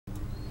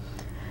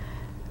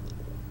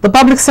The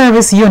Public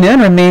Service Union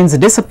remains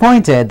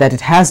disappointed that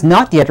it has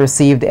not yet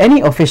received any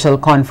official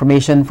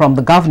confirmation from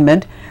the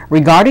government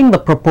regarding the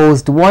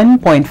proposed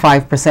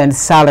 1.5%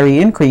 salary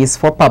increase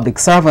for public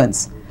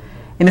servants.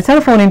 In a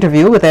telephone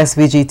interview with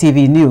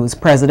svgTV News,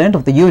 President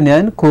of the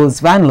union,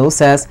 Vanloo,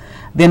 says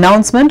the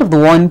announcement of the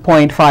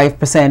 1.5%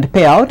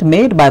 payout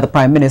made by the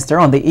Prime Minister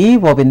on the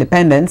eve of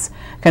independence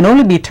can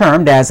only be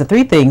termed as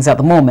three things at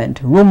the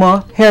moment: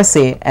 rumor,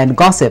 hearsay, and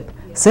gossip,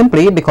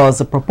 simply because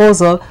the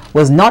proposal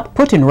was not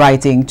put in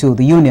writing to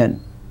the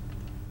union.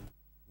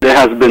 There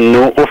has been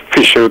no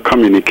official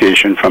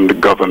communication from the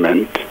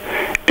government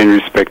in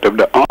respect of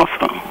the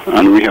offer,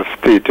 and we have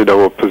stated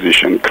our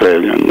position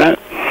clearly on that.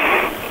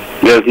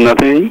 There's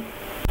nothing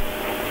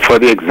for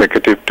the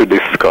executive to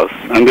discuss,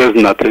 and there's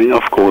nothing,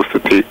 of course, to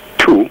take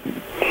to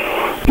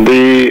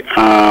the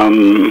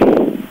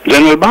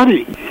general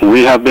body.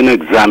 We have been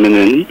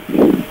examining,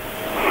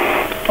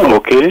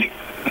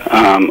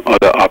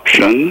 other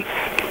options.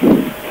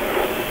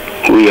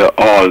 We are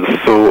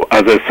also,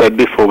 as I said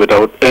before,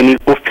 without any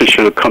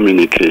official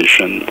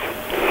communications.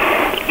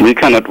 We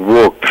cannot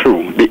walk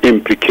through the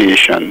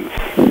implications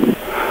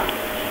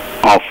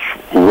of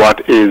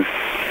what is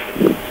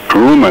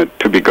rumored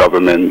to be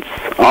government's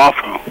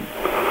offer,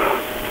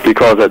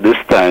 because at this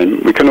time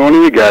we can only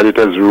regard it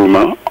as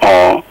rumor,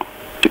 or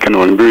it can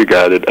only be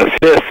regarded as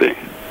hearsay.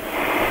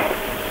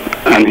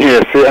 And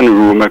hearsay and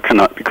rumor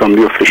cannot become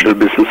the official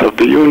business of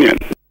the union.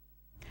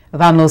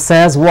 Vanloo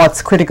says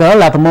what's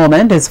critical at the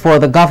moment is for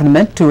the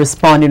government to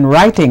respond in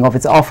writing of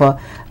its offer.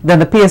 Then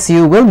the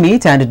PSU will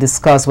meet and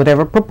discuss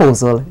whatever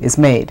proposal is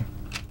made,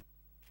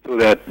 so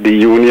that the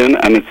union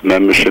and its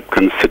membership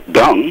can sit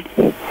down,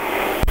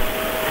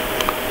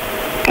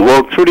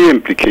 work through the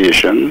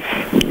implications,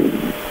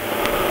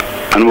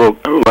 and work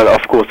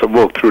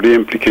through the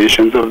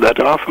implications of that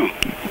offer.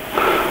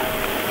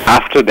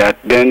 After that,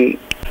 then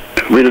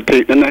we'll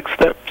take the next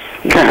steps.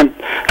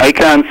 I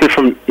can't say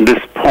from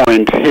this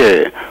point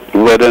here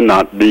whether or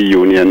not the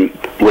union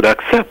would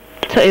accept,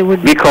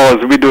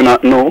 because we do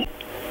not know.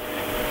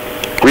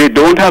 We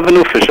don't have an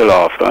official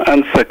offer,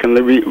 and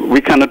secondly,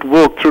 we cannot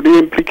walk through the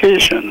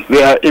implications.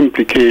 There are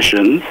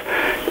implications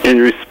in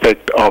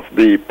respect of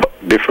the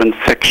different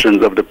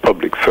sections of the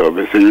public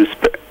service in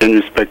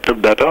respect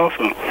of that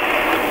offer.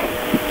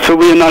 So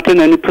we are not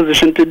in any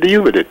position to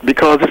deal with it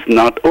because it's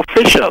not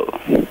official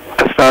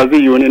as far as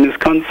the union is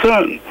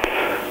concerned.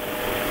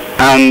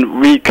 And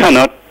we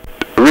cannot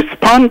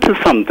respond to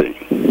something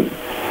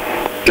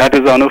that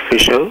is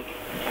unofficial,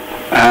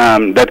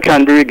 that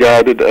can be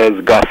regarded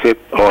as gossip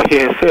or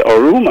hearsay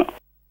or rumor.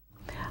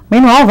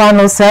 Meanwhile,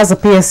 Vanloo says the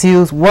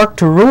PSU's work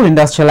to rule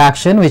industrial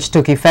action, which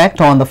took effect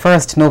on the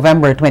 1st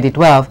November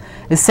 2012,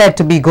 is said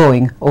to be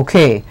going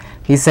okay.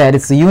 He said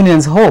it's the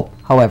union's hope,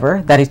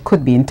 however, that it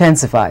could be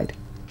intensified.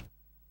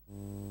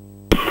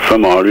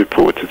 From our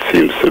reports, it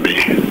seems to be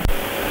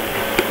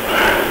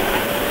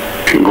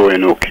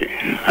going okay.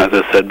 As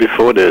I said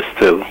before, there's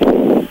still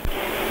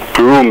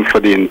room for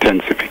the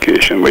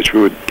intensification, which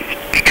we would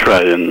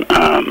try and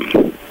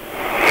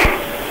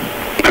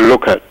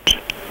look at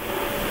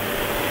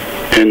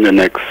in the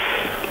next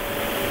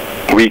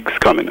weeks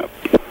coming up.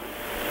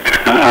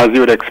 As you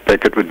would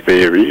expect, it would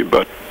vary,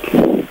 but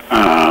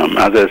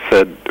as I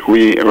said,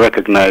 we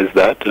recognize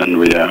that and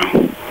we are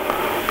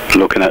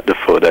looking at the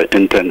further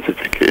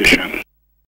intensification.